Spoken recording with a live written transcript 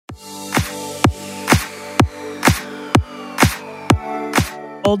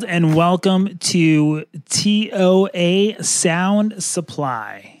And welcome to TOA Sound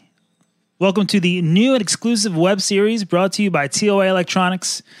Supply. Welcome to the new and exclusive web series brought to you by TOA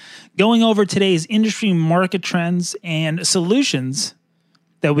Electronics, going over today's industry market trends and solutions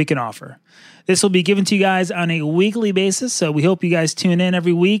that we can offer. This will be given to you guys on a weekly basis, so we hope you guys tune in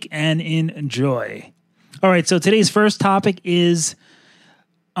every week and enjoy. All right, so today's first topic is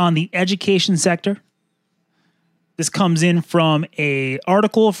on the education sector. This comes in from an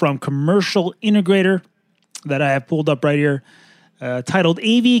article from Commercial Integrator that I have pulled up right here, titled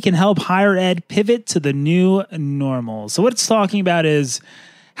AV Can Help Higher Ed Pivot to the New Normal. So what it's talking about is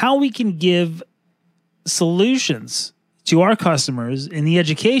how we can give solutions to our customers in the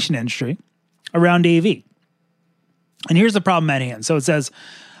education industry around AV. And here's the problem at hand. So it says,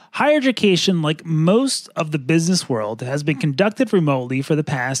 higher education, like most of the business world, has been conducted remotely for the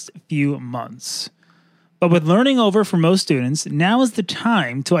past few months. But with learning over for most students, now is the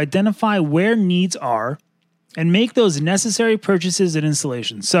time to identify where needs are and make those necessary purchases and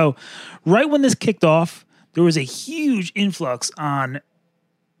installations. So right when this kicked off, there was a huge influx on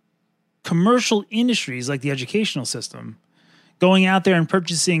commercial industries like the educational system going out there and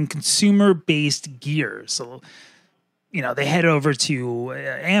purchasing consumer-based gear. So, they head over to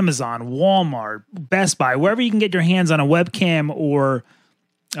Amazon, Walmart, Best Buy, wherever you can get your hands on a webcam or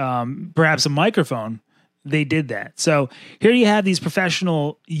perhaps a microphone. They did that. So here you have these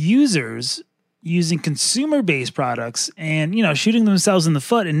professional users using consumer-based products and, shooting themselves in the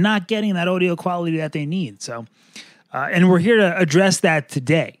foot and not getting that audio quality that they need. So, and we're here to address that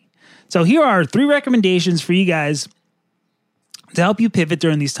today. So here are 3 recommendations for you guys to help you pivot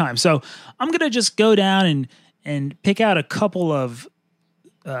during these times. So I'm going to just go down and pick out a couple of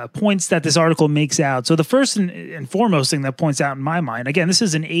points that this article makes out. So the first and foremost thing that points out in my mind, again, this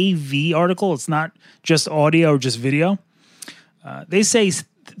is an AV article. It's not just audio or just video. They say,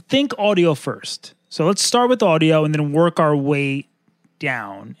 think audio first. So let's start with audio and then work our way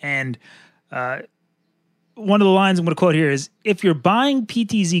down. And one of the lines I'm going to quote here is, if you're buying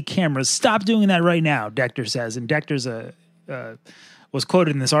PTZ cameras, stop doing that right now, Dector says. And Dector's was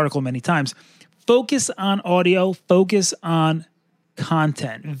quoted in this article many times. Focus on audio, focus on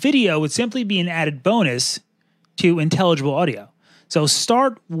content. Video would simply be an added bonus to intelligible audio. So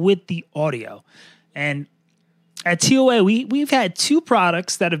start with the audio. And at TOA, we've had 2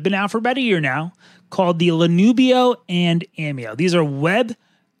 products that have been out for about a year now called the Lenubio and Amio. These are web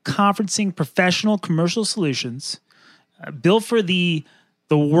conferencing professional commercial solutions built for the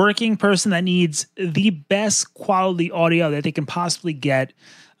working person that needs the best quality audio that they can possibly get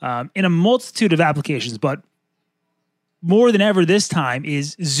in a multitude of applications. But more than ever this time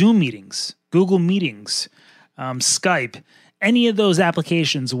is Zoom meetings, Google Meetings, Skype, any of those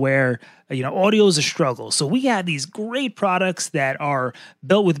applications where, audio is a struggle. So we have these great products that are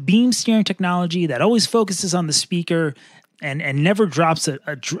built with beam steering technology that always focuses on the speaker and never drops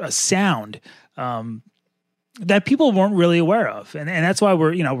a sound that people weren't really aware of. And that's why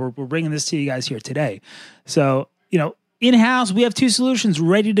we're bringing this to you guys here today. So, in-house, we have 2 solutions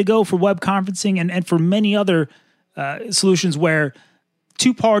ready to go for web conferencing and for many other solutions where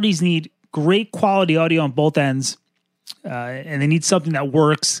 2 parties need great quality audio on both ends, and they need something that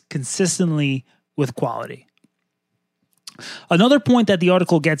works consistently with quality. Another point that the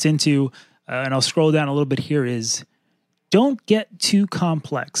article gets into, and I'll scroll down a little bit here, is don't get too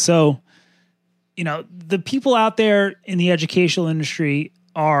complex. So, the people out there in the educational industry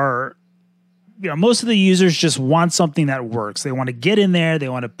are, most of the users just want something that works. They want to get in there, they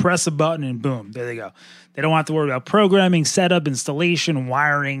want to press a button, and boom, there they go. They don't have to worry about programming, setup, installation,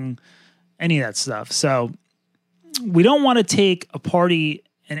 wiring, any of that stuff. So we don't want to take a party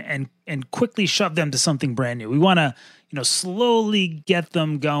and quickly shove them to something brand new. We want to, slowly get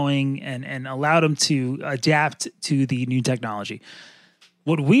them going and allow them to adapt to the new technology.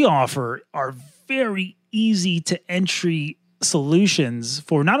 What we offer are very easy to entry solutions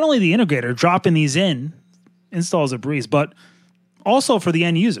for not only the integrator dropping these in, installs a breeze, but also for the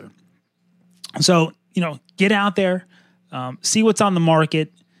end user. So, get out there, see what's on the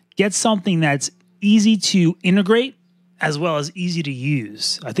market, get something that's easy to integrate as well as easy to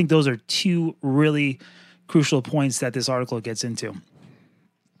use. I think those are 2 really crucial points that this article gets into.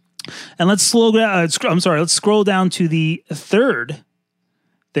 And let's scroll down to the third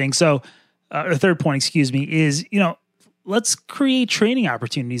thing. So, or third point, is, let's create training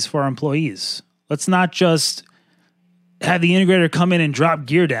opportunities for our employees. Let's not just have the integrator come in and drop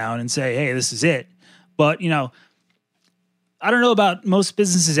gear down and say, hey, this is it. But, I don't know about most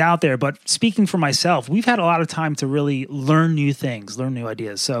businesses out there, but speaking for myself, we've had a lot of time to really learn new things, learn new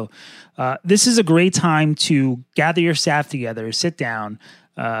ideas. So this is a great time to gather your staff together, sit down,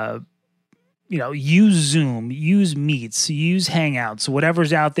 use Zoom, use Meets, use Hangouts,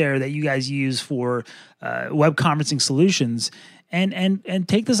 whatever's out there that you guys use for web conferencing solutions, and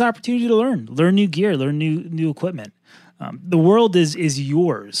take this opportunity to learn new gear, learn new equipment. The world is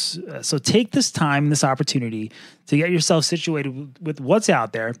yours. So take this time, this opportunity to get yourself situated with what's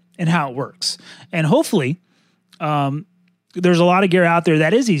out there and how it works. And hopefully, there's a lot of gear out there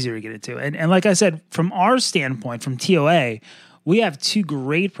that is easier to get into. And like I said, from our standpoint, from TOA, we have two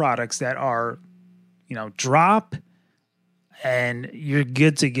great products that are, drop and you're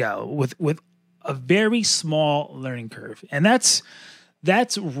good to go with a very small learning curve. And that's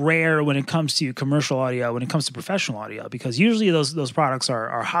rare when it comes to commercial audio, when it comes to professional audio, because usually those products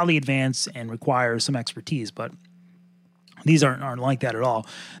are highly advanced and require some expertise, but these aren't like that at all.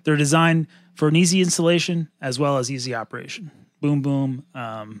 They're designed for an easy installation as well as easy operation. Boom, boom.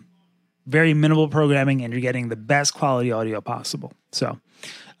 Very minimal programming, and you're getting the best quality audio possible. So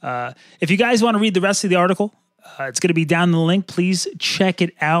if you guys want to read the rest of the article, it's going to be down in the link. Please check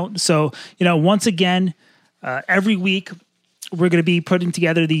it out. So, once again, every week we're going to be putting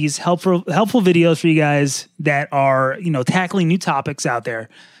together these helpful videos for you guys that are, tackling new topics out there.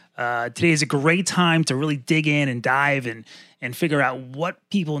 Today is a great time to really dig in and dive and figure out what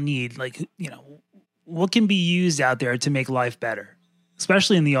people need, what can be used out there to make life better,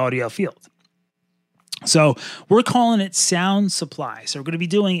 especially in the audio field. So we're calling it Sound Supply. So we're going to be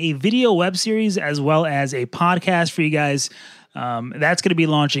doing a video web series as well as a podcast for you guys. That's going to be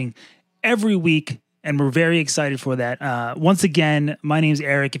launching every week, and we're very excited for that. Once again, my name's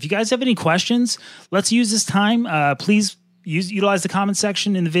Eric. If you guys have any questions, let's use this time. Please utilize the comment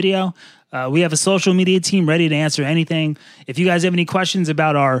section in the video. We have a social media team ready to answer anything. If you guys have any questions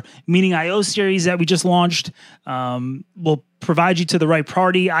about our Meeting IO series that we just launched, we'll provide you to the right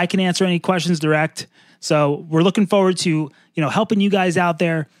party. I can answer any questions direct. So we're looking forward to, helping you guys out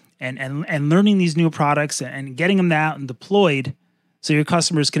there and learning these new products and getting them out and deployed so your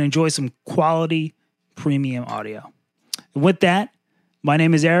customers can enjoy some quality premium audio. And with that, my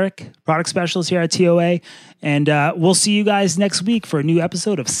name is Eric, Product Specialist here at TOA, and we'll see you guys next week for a new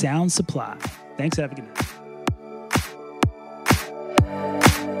episode of Sound Supply. Thanks, have a good night.